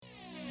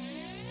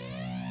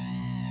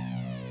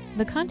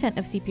The content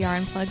of CPR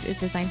Unplugged is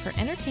designed for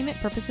entertainment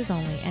purposes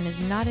only and is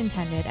not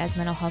intended as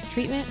mental health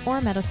treatment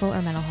or medical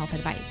or mental health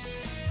advice.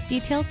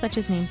 Details such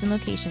as names and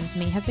locations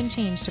may have been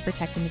changed to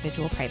protect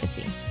individual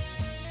privacy.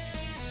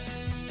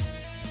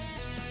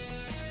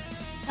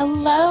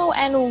 Hello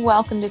and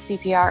welcome to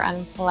CPR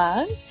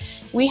Unplugged.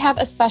 We have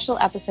a special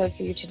episode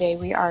for you today.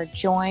 We are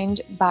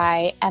joined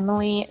by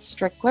Emily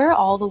Strickler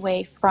all the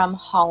way from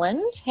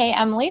Holland. Hey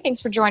Emily,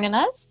 thanks for joining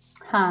us.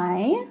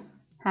 Hi,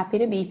 happy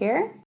to be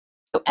here.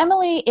 So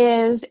Emily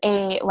is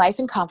a life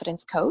and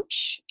confidence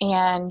coach,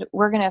 and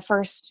we're going to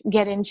first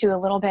get into a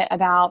little bit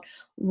about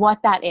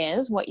what that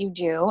is, what you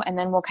do, and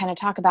then we'll kind of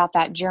talk about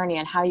that journey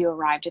and how you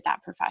arrived at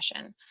that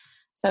profession.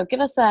 So give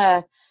us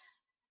a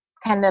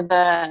kind of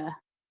the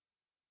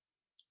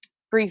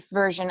brief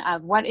version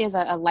of what is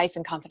a life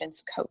and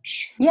confidence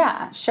coach.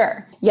 Yeah,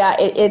 sure. Yeah,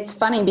 it's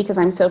funny because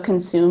I'm so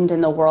consumed in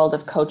the world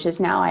of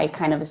coaches now. I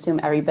kind of assume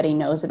everybody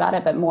knows about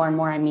it, but more and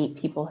more I meet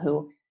people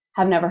who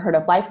have never heard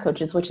of life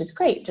coaches, which is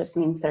great. Just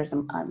means there's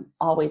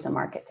always a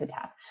market to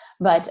tap.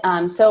 But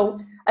so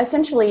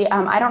essentially,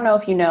 I don't know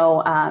if you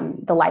know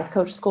the life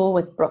coach school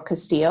with Brooke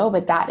Castillo,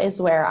 but that is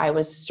where I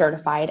was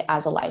certified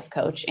as a life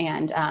coach.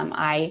 And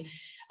I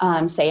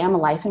say I'm a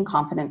life and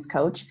confidence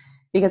coach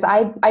because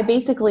I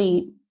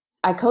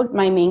coach.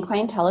 My main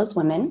clientele is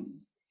women,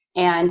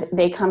 and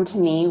they come to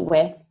me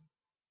with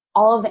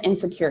all of the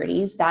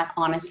insecurities that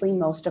honestly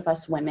most of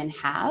us women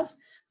have,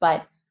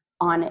 but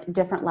on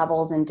different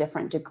levels and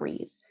different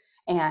degrees.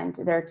 And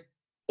they're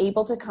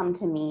able to come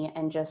to me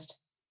and just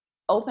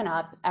open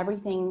up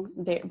everything,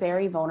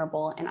 very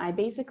vulnerable. And I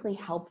basically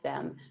help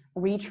them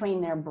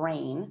retrain their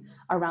brain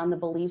around the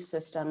belief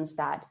systems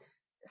that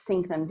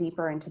sink them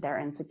deeper into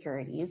their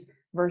insecurities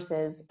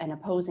versus an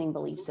opposing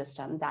belief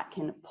system that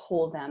can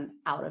pull them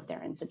out of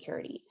their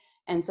insecurity.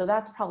 And so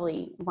that's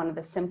probably one of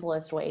the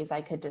simplest ways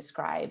I could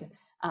describe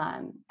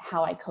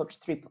how I coach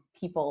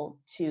people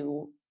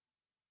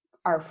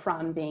are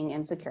from being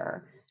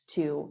insecure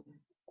to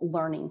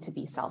learning to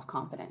be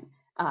self-confident.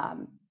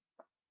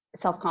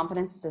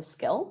 Self-confidence is a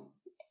skill,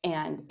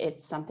 and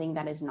it's something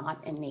that is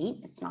not innate.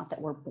 It's not that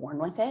we're born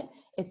with it.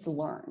 It's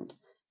learned,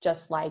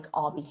 just like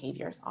all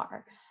behaviors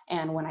are.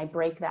 And when I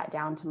break that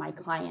down to my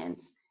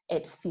clients,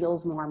 it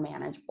feels more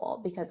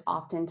manageable because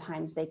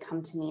oftentimes they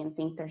come to me and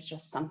think there's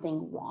just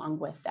something wrong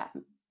with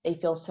them. They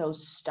feel so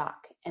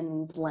stuck in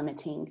these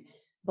limiting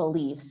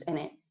beliefs, and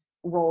it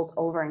rolls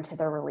over into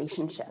their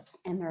relationships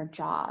and their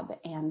job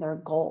and their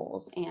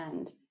goals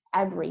and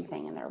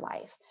everything in their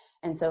life.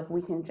 And so if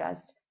we can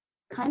just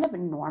kind of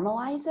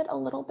normalize it a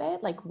little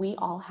bit, like we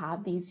all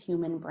have these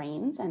human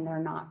brains and they're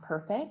not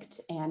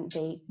perfect and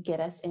they get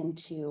us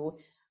into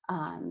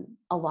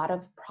a lot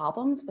of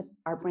problems, but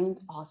our brains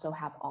also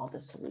have all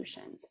the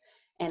solutions.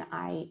 And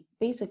I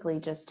basically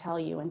just tell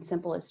you in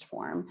simplest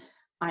form,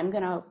 I'm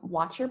going to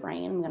watch your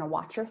brain, I'm going to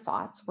watch your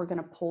thoughts, we're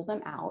going to pull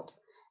them out,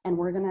 and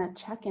we're going to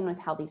check in with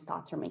how these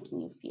thoughts are making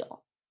you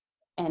feel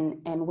and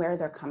where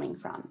they're coming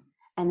from.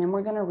 And then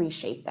we're going to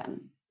reshape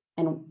them.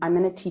 And I'm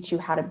going to teach you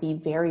how to be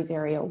very,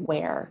 very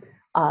aware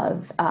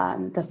of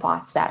the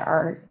thoughts that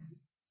are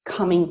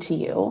coming to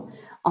you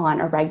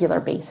on a regular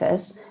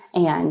basis.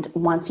 And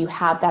once you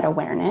have that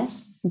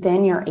awareness,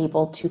 then you're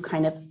able to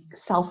kind of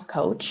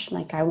self-coach.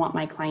 Like I want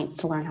my clients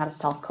to learn how to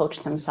self-coach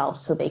themselves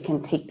so they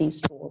can take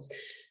these tools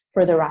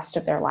for the rest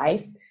of their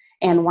life.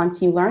 And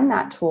once you learn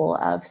that tool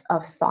of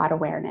thought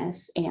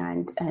awareness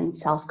and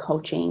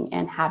self-coaching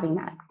and having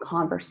that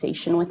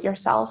conversation with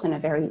yourself in a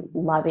very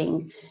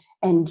loving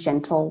and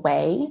gentle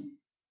way,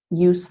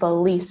 you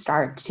slowly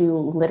start to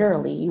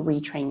literally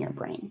retrain your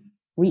brain,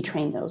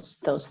 retrain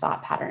those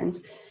thought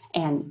patterns,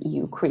 and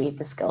you create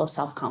the skill of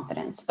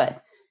self-confidence.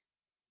 But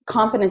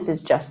confidence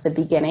is just the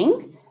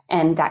beginning,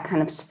 and that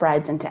kind of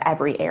spreads into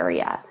every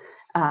area.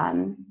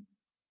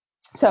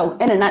 So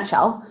in a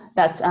nutshell,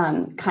 that's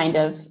kind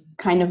of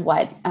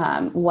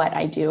what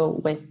I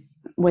do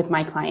with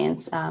my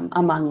clients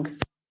among,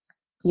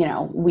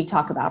 we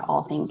talk about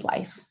all things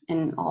life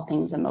and all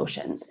things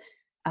emotions.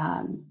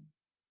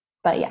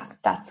 But yeah,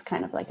 that's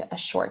kind of like a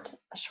short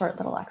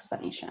little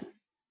explanation.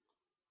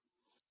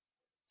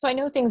 So I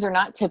know things are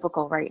not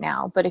typical right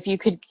now, but if you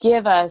could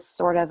give us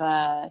sort of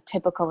a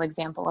typical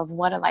example of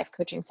what a life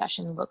coaching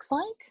session looks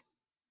like.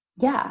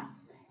 Yeah.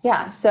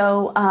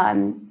 So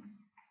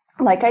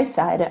like I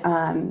said,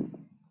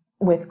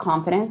 with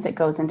confidence, it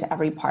goes into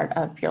every part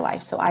of your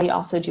life. So I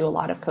also do a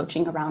lot of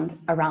coaching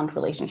around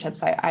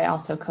relationships. I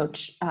also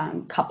coach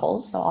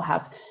couples. So I'll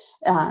have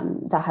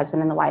the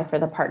husband and the wife or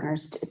the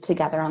partners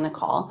together on the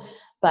call.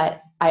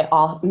 But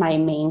my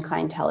main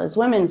clientele is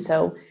women.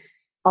 So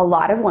a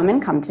lot of women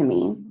come to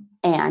me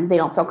and they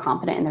don't feel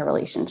confident in their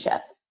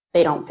relationship.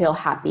 They don't feel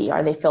happy,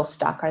 or they feel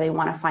stuck, or they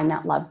want to find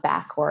that love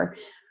back.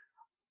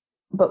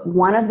 But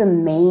one of the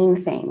main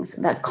things,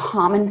 the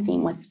common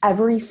theme with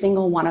every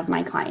single one of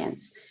my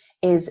clients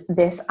is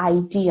this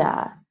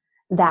idea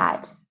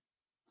that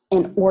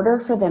in order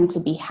for them to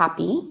be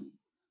happy,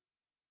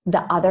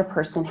 the other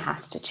person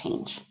has to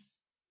change.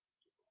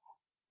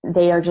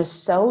 They are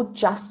just so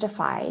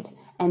justified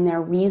and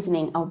their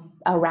reasoning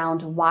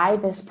around why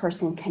this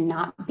person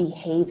cannot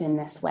behave in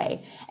this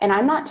way. And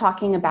I'm not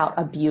talking about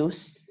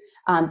abuse.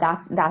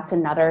 That's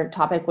another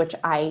topic which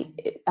I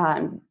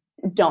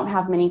don't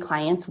have many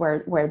clients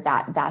where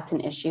that's an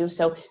issue.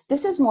 So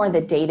this is more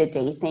the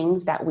day-to-day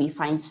things that we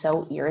find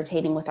so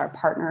irritating with our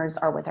partners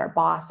or with our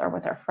boss or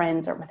with our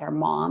friends or with our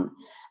mom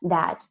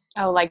that.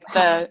 Oh, like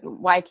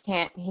why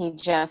can't he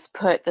just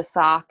put the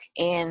sock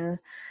in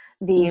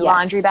the Yes.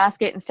 laundry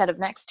basket instead of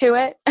next to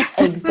it?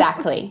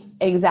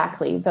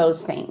 Exactly.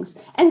 Those things.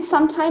 And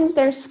sometimes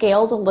they're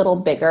scaled a little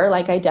bigger.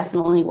 Like I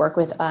definitely work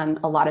with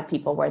a lot of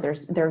people where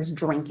there's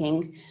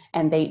drinking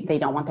and they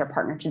don't want their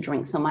partner to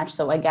drink so much.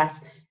 So I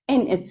guess,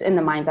 and it's in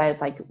the mind's eye,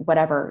 it's like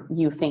whatever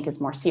you think is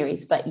more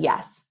serious, but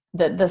yes,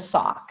 the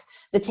sock,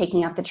 the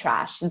taking out the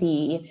trash,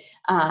 the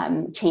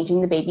changing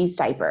the baby's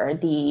diaper,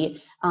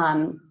 the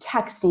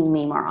texting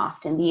me more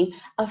often, the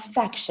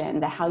affection,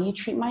 the how you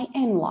treat my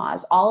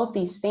in-laws, all of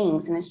these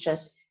things. And it's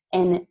just,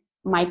 in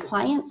my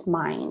client's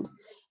mind,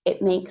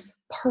 it makes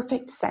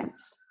perfect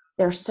sense.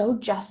 They're so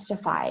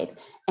justified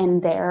in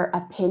their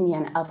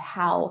opinion of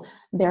how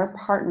their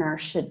partner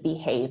should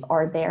behave,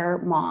 or their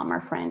mom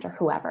or friend or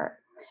whoever.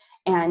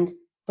 And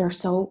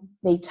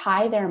they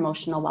tie their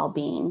emotional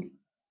well-being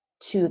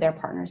to their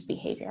partner's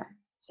behavior.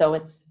 So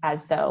it's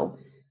as though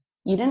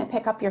you didn't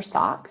pick up your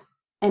sock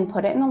and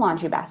put it in the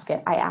laundry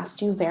basket. I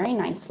asked you very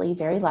nicely,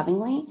 very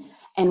lovingly.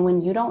 And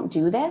when you don't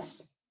do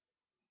this,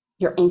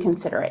 you're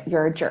inconsiderate,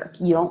 you're a jerk,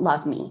 you don't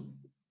love me,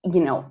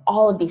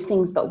 all of these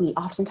things, but we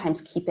oftentimes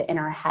keep it in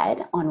our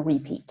head on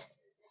repeat.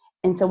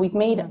 And so we've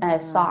made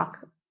a sock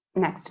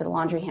next to the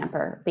laundry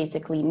hamper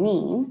basically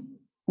mean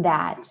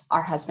that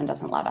our husband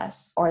doesn't love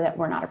us, or that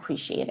we're not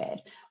appreciated,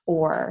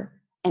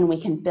 and we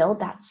can build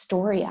that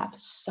story up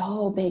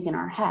so big in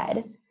our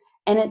head.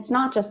 And it's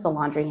not just the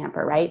laundry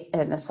hamper, right?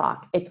 And the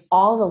sock, it's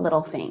all the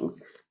little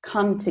things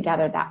come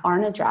together that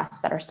aren't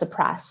addressed, that are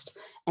suppressed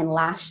and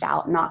lashed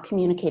out, not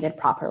communicated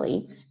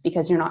properly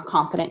because you're not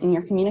confident in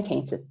your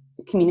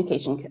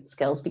communication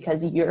skills,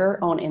 because your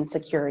own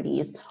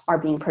insecurities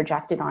are being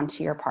projected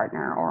onto your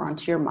partner or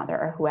onto your mother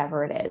or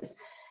whoever it is.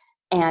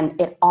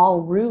 And it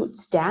all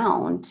roots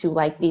down to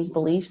like these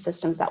belief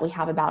systems that we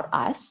have about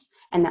us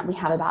and that we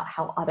have about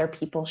how other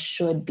people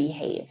should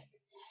behave.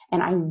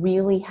 And I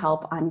really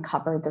help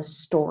uncover the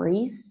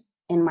stories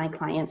in my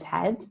clients'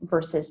 heads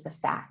versus the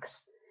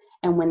facts.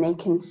 And when they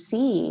can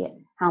see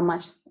how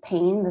much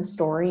pain the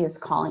story is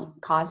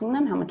causing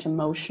them, how much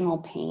emotional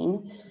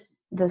pain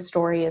the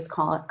story is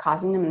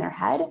causing them in their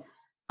head,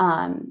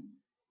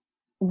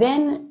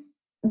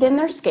 then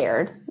they're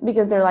scared,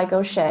 because they're like,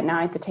 oh shit, now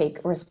I have to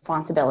take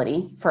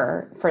responsibility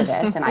for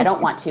this. And I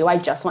don't want to. I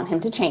just want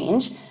him to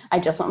change. I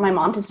just want my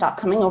mom to stop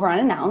coming over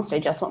unannounced. I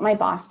just want my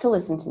boss to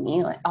listen to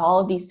me. Like all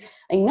of these,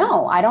 like,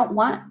 no, I don't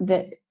want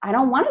that. I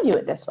don't want to do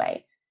it this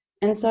way.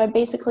 And so I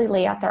basically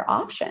lay out their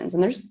options,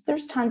 and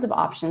there's tons of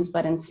options,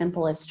 but in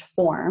simplest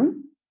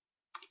form,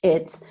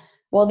 it's,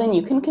 well, then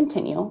you can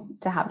continue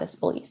to have this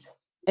belief.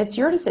 It's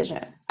your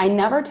decision. I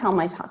never tell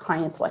my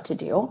clients what to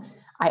do.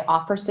 I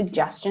offer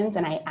suggestions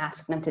and I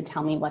ask them to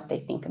tell me what they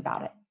think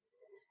about it.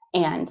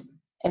 And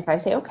if I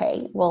say,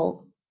 okay,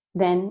 well,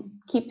 then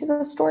keep to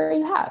the story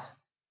you have.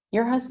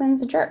 Your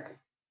husband's a jerk.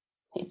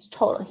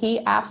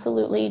 He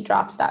absolutely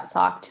drops that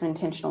sock to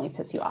intentionally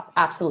piss you off.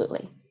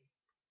 Absolutely.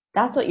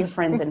 That's what your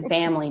friends and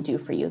family do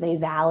for you. They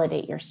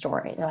validate your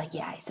story. They're like,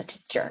 yeah, he's such a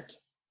jerk.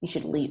 You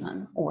should leave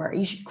him, or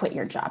you should quit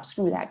your job.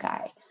 Screw that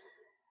guy.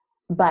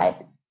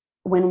 But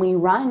when we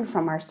run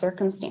from our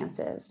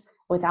circumstances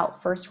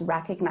without first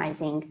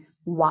recognizing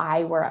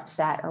why we're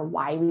upset or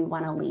why we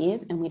want to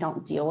leave, and we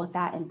don't deal with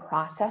that and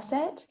process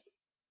it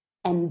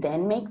and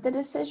then make the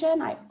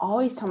decision, I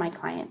always tell my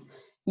clients,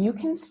 you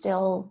can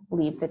still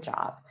leave the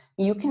job.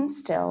 You can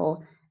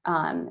still,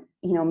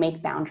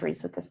 make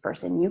boundaries with this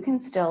person. You can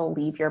still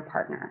leave your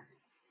partner,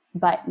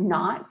 but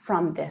not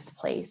from this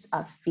place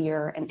of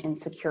fear and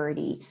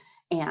insecurity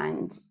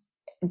and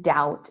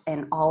doubt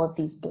and all of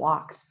these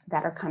blocks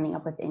that are coming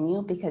up within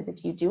you. Because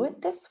if you do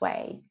it this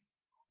way,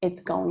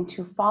 it's going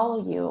to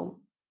follow you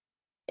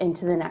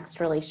into the next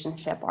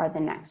relationship or the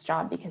next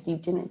job, because you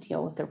didn't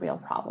deal with the real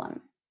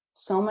problem.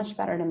 So much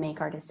better to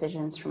make our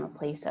decisions from a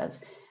place of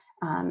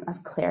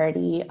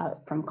clarity,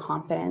 from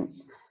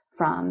confidence,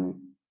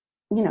 from,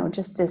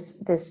 just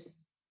this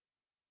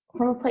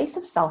from a place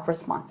of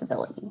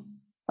self-responsibility.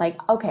 Like,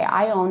 okay,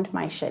 I owned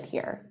my shit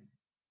here.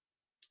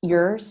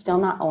 You're still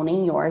not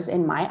owning yours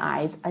in my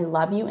eyes. I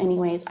love you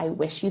anyways. I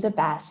wish you the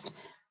best.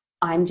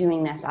 I'm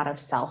doing this out of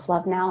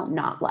self-love now,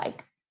 not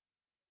like,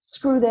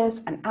 screw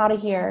this, I'm out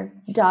of here,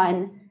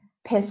 done,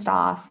 pissed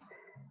off,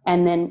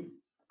 and then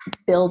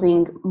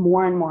building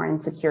more and more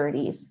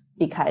insecurities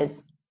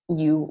because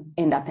you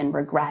end up in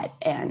regret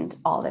and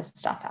all this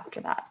stuff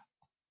after that.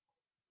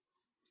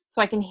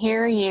 So I can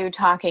hear you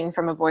talking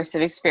from a voice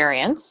of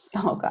experience.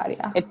 Oh God,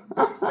 yeah.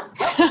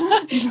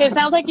 It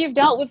sounds like you've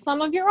dealt with some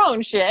of your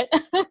own shit.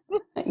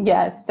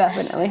 Yes,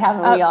 definitely.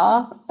 Haven't we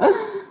all?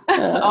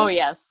 Oh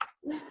yes,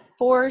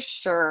 for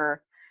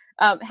sure.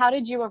 How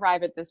did you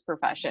arrive at this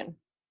profession?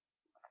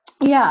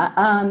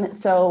 Yeah.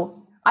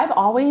 So I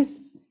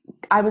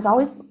was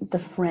always the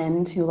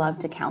friend who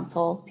loved to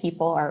counsel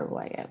people, or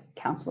like a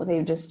counselor. They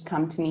would just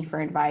come to me for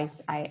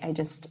advice. I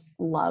just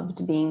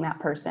loved being that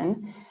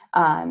person.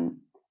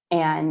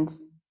 And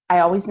I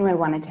always knew I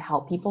wanted to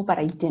help people, but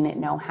I didn't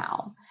know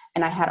how.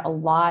 And I had a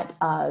lot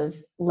of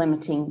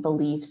limiting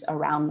beliefs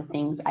around the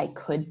things I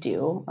could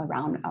do,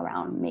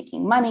 around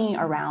making money,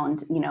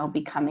 around,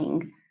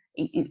 becoming,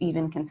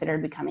 even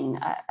considered becoming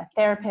a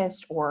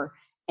therapist,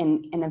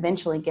 and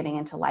eventually getting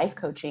into life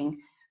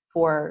coaching.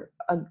 For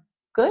a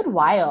good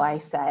while, I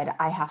said,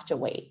 I have to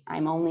wait.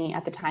 I'm only,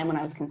 at the time when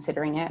I was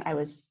considering it, I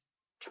was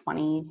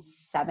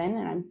 27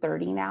 and I'm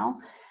 30 now.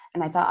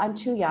 And I thought, I'm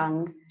too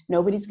young.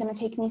 Nobody's going to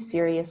take me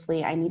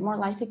seriously. I need more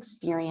life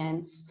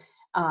experience.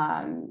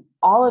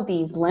 All of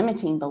these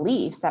limiting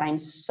beliefs that I'm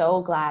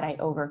so glad I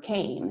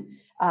overcame.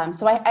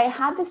 So I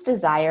had this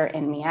desire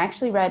in me. I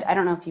actually read, I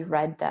don't know if you've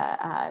read the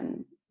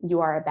You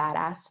Are a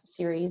Badass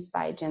series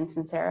by Jen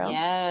Sincero.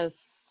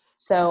 Yes.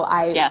 So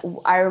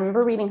I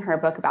remember reading her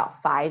book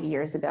about 5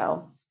 years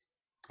ago,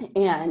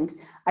 and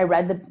I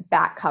read the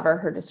back cover,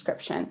 her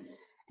description,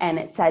 and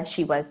it said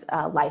she was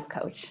a life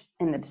coach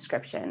in the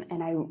description.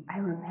 And I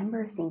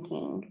remember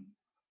thinking,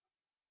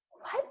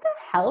 what the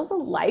hell is a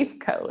life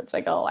coach?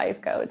 Like a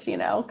life coach,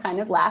 kind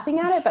of laughing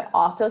at it, but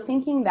also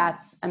thinking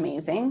that's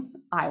amazing.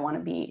 I want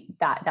to be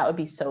that. That would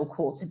be so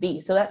cool to be.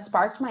 So that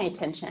sparked my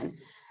attention.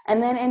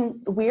 And then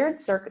in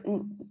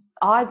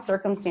odd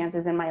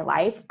circumstances in my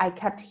life, I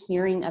kept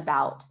hearing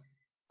about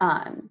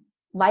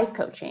life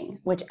coaching,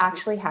 which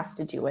actually has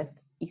to do with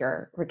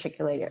your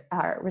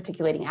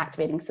reticulating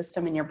activating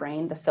system in your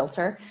brain, the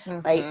filter,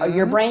 right? Or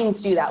your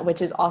brains do that,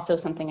 which is also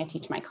something I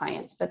teach my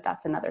clients, but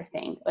that's another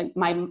thing. Like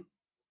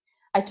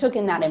I took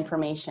in that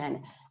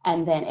information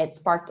and then it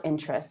sparked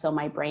interest. So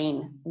my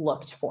brain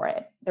looked for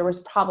it. There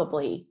was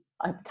probably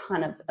a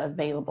ton of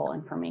available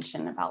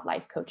information about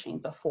life coaching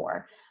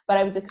before, but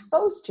I was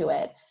exposed to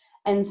it.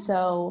 And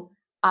so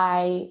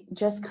I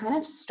just kind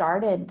of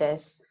started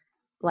this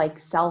like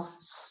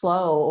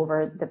slow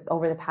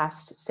over the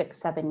past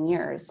 6-7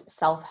 years,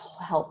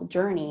 self-help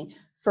journey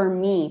for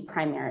me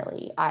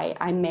primarily.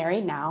 I'm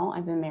married now.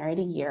 I've been married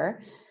a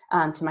year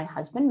to my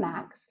husband,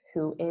 Max,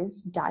 who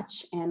is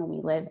Dutch, and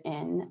we live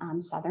in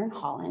Southern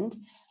Holland.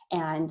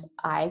 And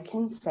I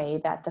can say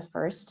that the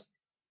first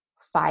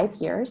 5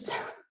 years,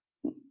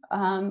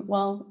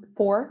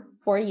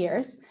 4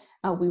 years,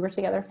 we were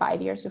together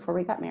 5 years before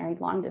we got married,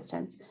 long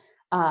distance.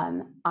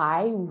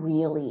 I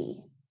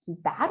really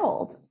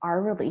battled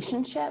our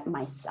relationship,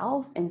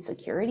 myself,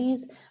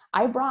 insecurities.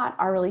 I brought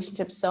our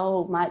relationship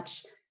so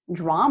much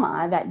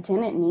drama that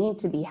didn't need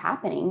to be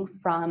happening,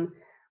 from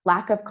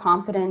lack of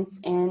confidence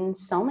in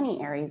so many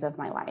areas of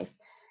my life,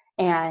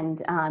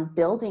 and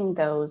building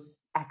those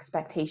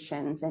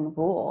expectations and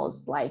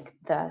rules, like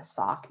the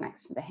sock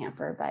next to the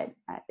hamper, but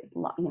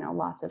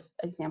lots of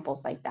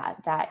examples like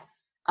that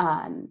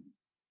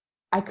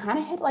I kind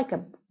of hit like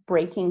a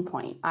breaking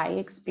point. I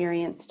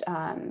experienced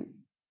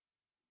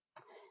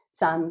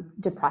some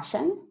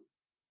depression,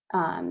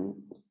 and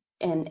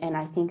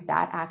I think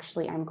that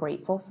actually I'm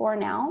grateful for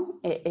now.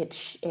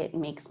 It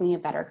makes me a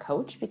better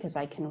coach because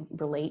I can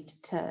relate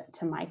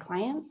to my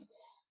clients.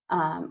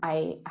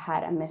 I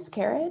had a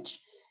miscarriage,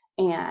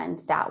 and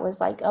that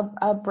was like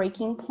a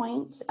breaking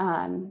point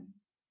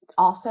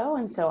also.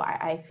 And so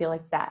I feel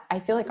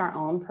like our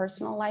own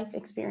personal life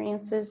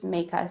experiences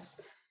make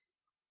us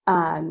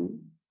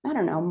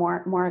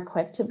more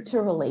equipped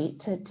to relate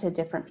to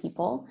different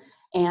people.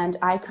 And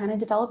I kind of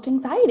developed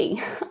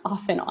anxiety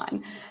off and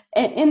on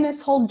in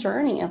this whole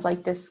journey of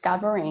like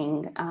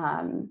discovering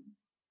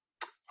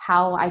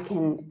how I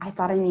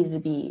thought I needed to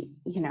be,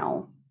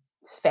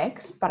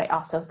 fixed, but I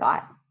also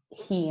thought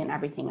he and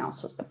everything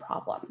else was the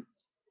problem.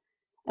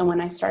 And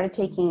when I started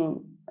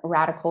taking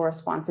radical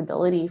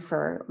responsibility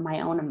for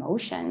my own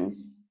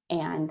emotions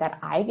and that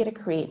I get to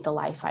create the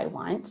life I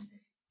want,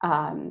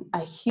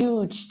 a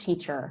huge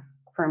teacher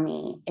for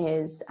me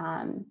is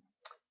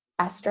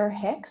Esther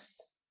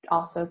Hicks,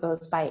 also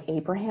goes by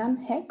Abraham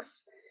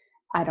Hicks.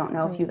 I don't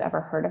know if you've ever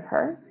heard of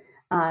her,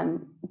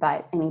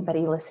 but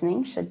anybody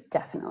listening should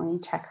definitely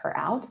check her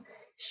out.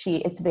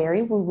 It's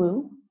very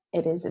woo-woo.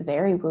 It is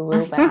very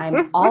woo-woo, but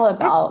I'm all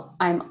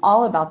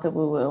about the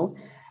woo-woo.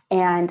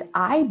 And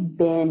I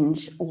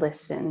binge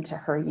listen to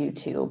her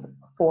YouTube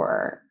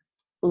for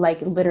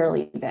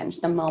literally binge.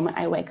 The moment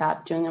I wake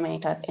up, doing my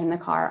makeup, in the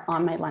car,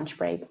 on my lunch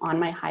break, on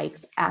my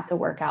hikes, at the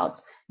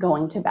workouts,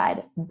 going to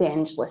bed,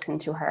 binge listen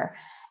to her.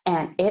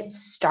 And it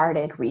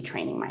started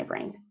retraining my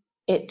brain.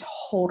 It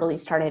totally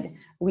started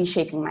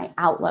reshaping my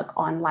outlook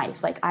on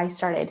life. Like I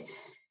started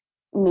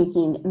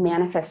making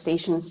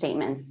manifestation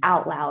statements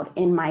out loud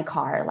in my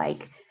car.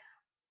 Like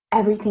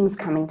everything's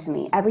coming to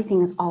me.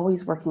 Everything is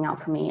always working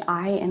out for me.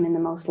 I am in the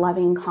most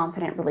loving,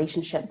 confident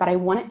relationship, but I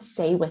wouldn't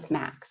say with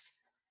Max.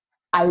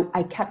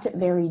 I kept it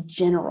very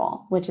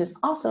general, which is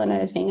also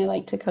another thing I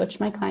like to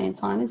coach my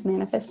clients on, is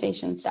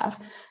manifestation stuff.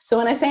 So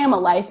when I say I'm a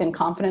life and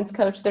confidence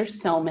coach,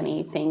 there's so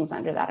many things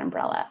under that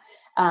umbrella.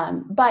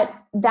 But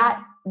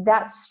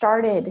that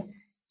started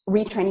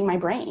retraining my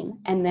brain.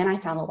 And then I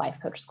found the Life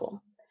Coach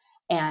School.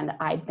 And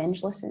I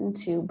binge listened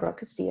to Brooke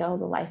Castillo,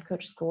 the Life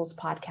Coach School's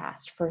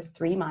podcast, for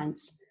 3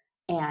 months.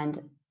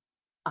 And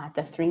at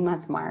the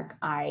 3-month mark,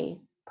 I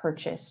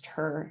purchased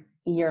her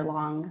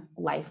year-long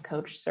life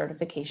coach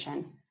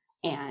certification,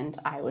 and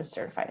I was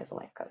certified as a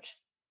life coach.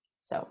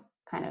 So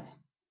kind of,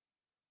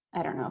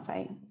 I don't know if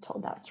I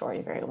told that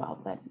story very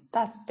well, but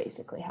that's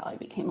basically how I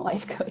became a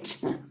life coach.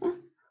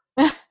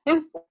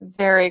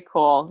 Very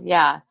cool.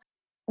 Yeah.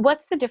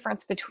 What's the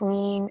difference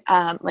between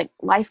like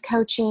life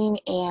coaching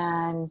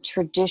and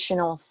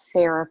traditional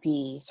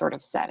therapy sort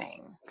of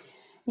setting?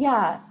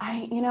 Yeah,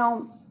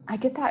 I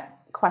get that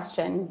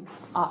question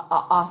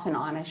off and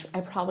on.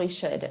 I probably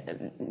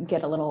should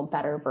get a little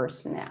better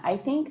versed in it. I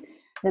think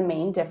the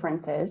main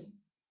difference is,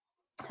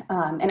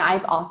 and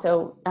I've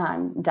also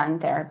done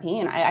therapy,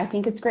 and I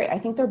think it's great. I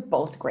think they're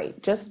both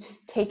great. Just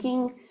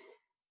taking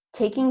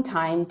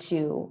time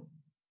to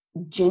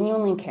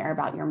genuinely care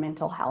about your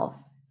mental health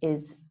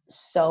is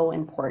so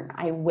important.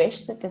 I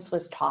wish that this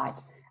was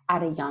taught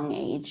at a young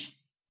age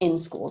in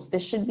schools.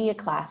 This should be a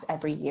class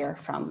every year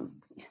from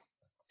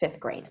 5th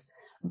grade.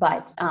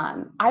 But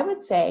I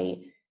would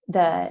say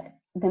the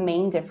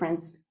main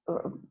differences,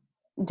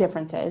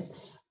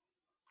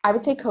 I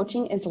would say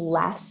coaching is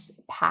less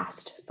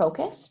past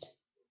focused.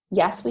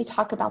 Yes, we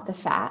talk about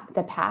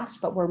the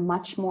past, but we're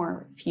much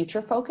more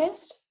future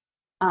focused.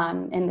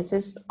 And this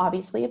is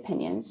obviously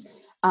opinions.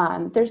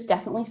 There's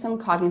definitely some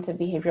cognitive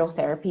behavioral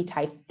therapy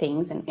type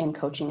things in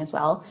coaching as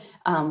well.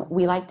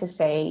 We like to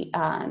say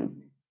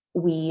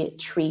we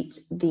treat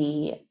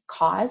the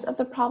cause of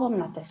the problem,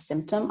 not the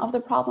symptom of the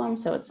problem.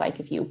 So it's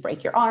like if you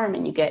break your arm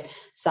and you get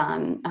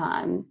some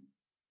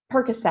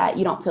Percocet,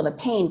 you don't feel the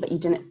pain, but you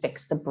didn't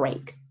fix the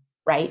break,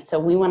 right? So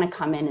we want to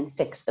come in and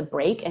fix the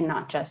break and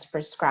not just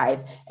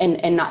prescribe,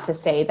 and not to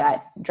say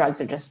that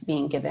drugs are just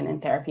being given in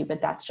therapy, but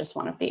that's just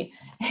one of the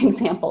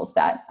examples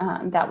that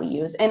we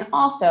use. And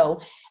also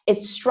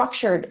it's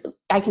structured,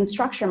 I can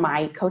structure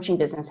my coaching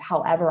business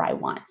however I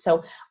want.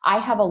 So I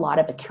have a lot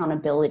of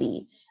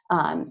accountability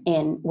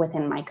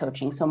within my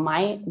coaching. So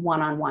my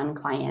one-on-one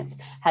clients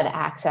have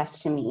access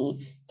to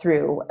me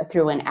through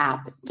an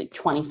app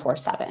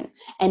 24/7,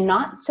 and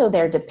not so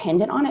they're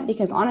dependent on it,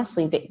 because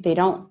honestly, they're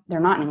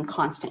not in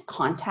constant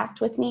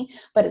contact with me,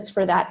 but it's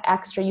for that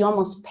extra, you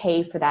almost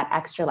pay for that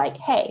extra, like,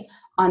 hey,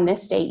 on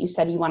this date, you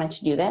said you wanted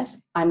to do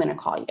this. I'm going to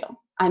call you.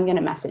 I'm going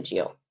to message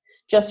you,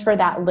 just for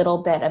that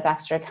little bit of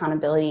extra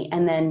accountability.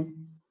 And then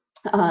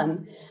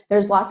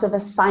there's lots of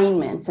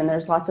assignments, and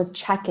there's lots of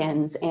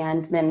check-ins,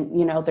 and then,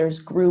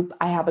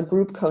 I have a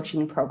group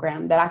coaching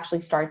program that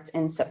actually starts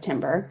in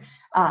September.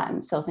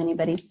 So if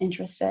anybody's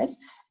interested,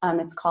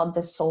 it's called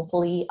the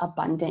Soulfully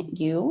Abundant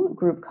You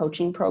group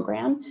coaching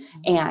program.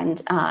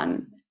 And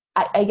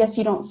I guess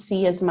you don't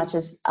see as much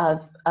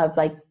of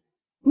like,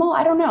 well,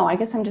 I don't know. I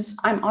guess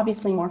I'm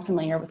obviously more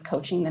familiar with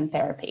coaching than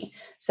therapy.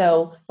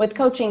 So with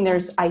coaching,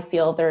 I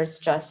feel there's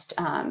just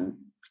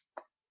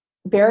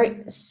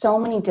so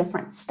many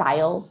different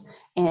styles,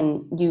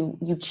 and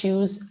you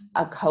choose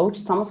a coach.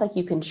 It's almost like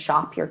you can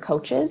shop your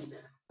coaches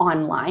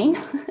online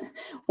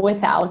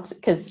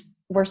because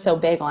we're so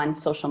big on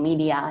social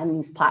media and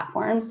these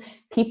platforms.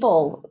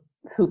 People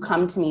who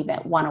come to me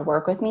that want to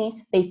work with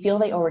me, they feel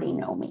they already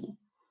know me,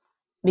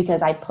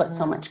 because I put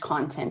so much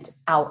content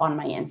out on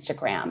my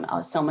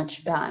Instagram, so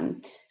much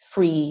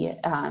free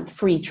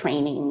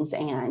trainings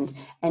and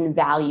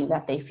value,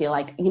 that they feel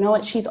like, you know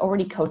what, she's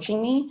already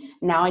coaching me.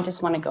 Now I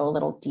just want to go a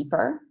little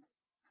deeper.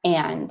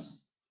 And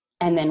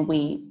then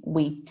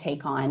we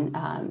take on,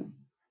 and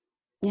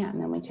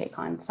then we take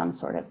on some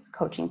sort of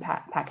coaching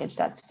package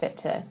that's fit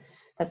to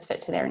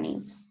their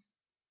needs.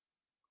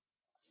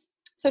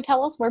 So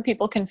tell us where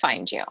people can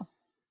find you.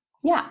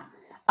 Yeah.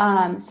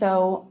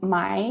 So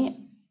my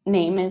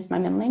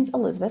middle name's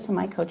Elizabeth. So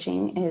my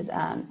coaching is,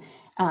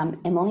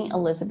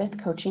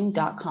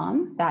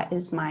 EmilyElizabethCoaching.com. That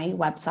is my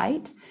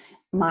website.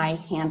 My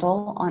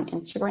handle on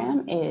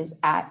Instagram is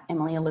at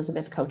Emily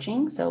Elizabeth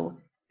Coaching. So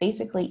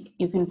basically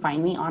you can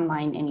find me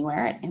online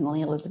anywhere at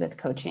Emily Elizabeth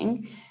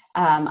Coaching.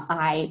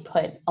 I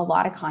put a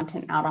lot of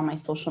content out on my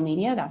social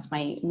media. That's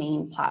my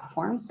main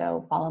platform.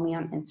 So follow me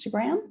on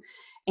Instagram.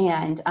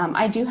 And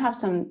I do have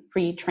some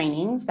free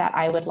trainings that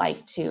I would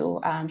like to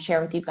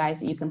share with you guys,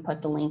 that you can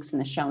put the links in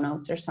the show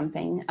notes or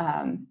something.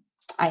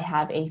 I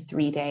have a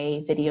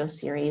 3-day video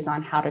series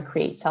on how to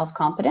create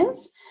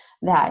self-confidence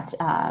that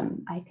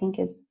I think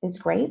is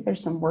great.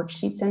 There's some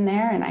worksheets in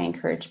there, and I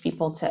encourage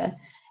people to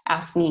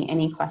ask me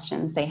any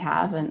questions they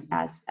have, and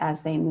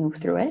as they move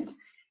through it.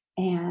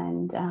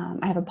 And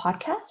I have a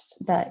podcast,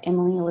 the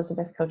Emily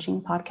Elizabeth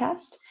Coaching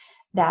Podcast.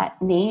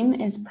 That name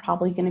is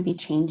probably going to be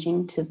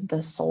changing to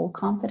the Soul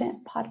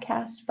Confident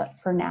Podcast, but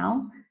for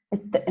now,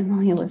 it's the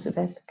Emily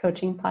Elizabeth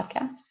Coaching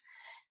Podcast.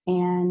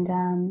 And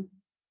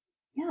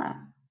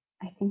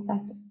I think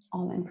that's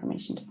all the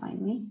information to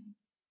find me.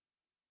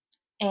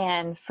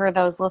 And for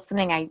those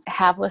listening, I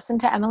have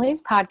listened to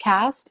Emily's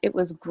podcast. It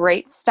was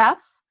great stuff.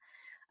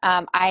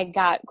 I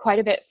got quite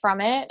a bit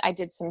from it. I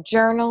did some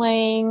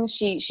journaling.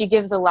 She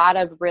gives a lot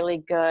of really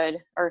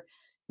good, or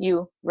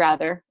you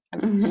rather,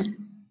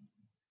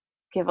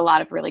 give a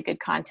lot of really good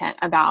content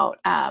about,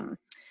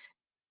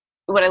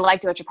 what I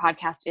liked about your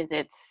podcast is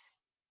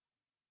it's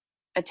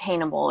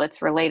attainable, it's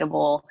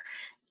relatable,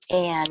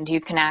 and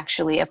you can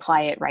actually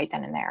apply it right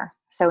then and there.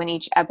 So in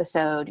each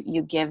episode,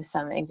 you give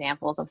some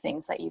examples of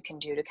things that you can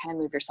do to kind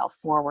of move yourself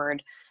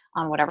forward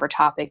on whatever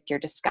topic you're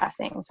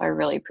discussing. So I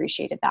really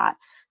appreciated that.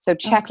 So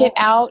check it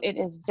out. It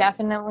is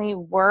definitely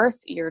worth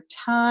your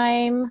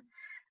time.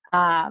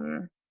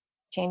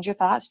 Change your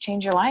thoughts,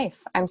 change your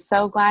life. I'm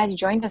so glad you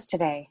joined us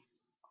today.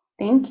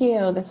 Thank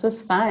you. This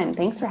was fun.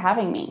 Thanks for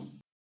having me.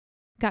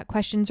 Got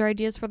questions or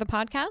ideas for the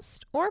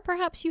podcast? Or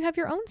perhaps you have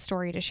your own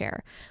story to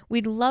share.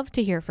 We'd love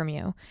to hear from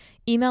you.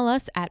 Email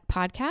us at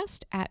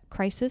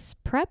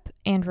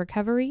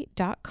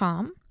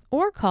podcast@crisisprepandrecovery.com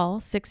or call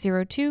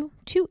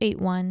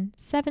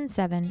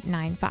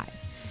 602-281-7795.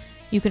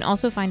 You can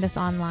also find us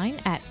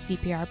online at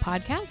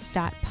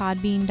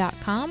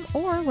cprpodcast.podbean.com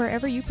or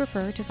wherever you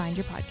prefer to find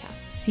your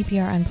podcast.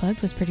 CPR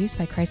Unplugged was produced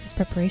by Crisis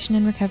Preparation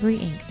and Recovery,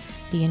 Inc.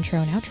 The intro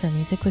and outro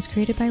music was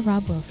created by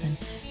Rob Wilson.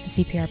 The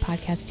CPR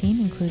podcast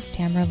team includes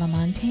Tamara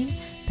Lamontagne,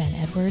 Ben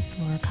Edwards,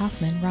 Laura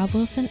Kaufman, Rob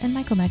Wilson, and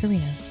Michael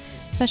Magarinos.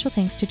 Special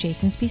thanks to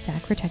Jason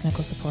Spisak for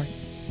technical support.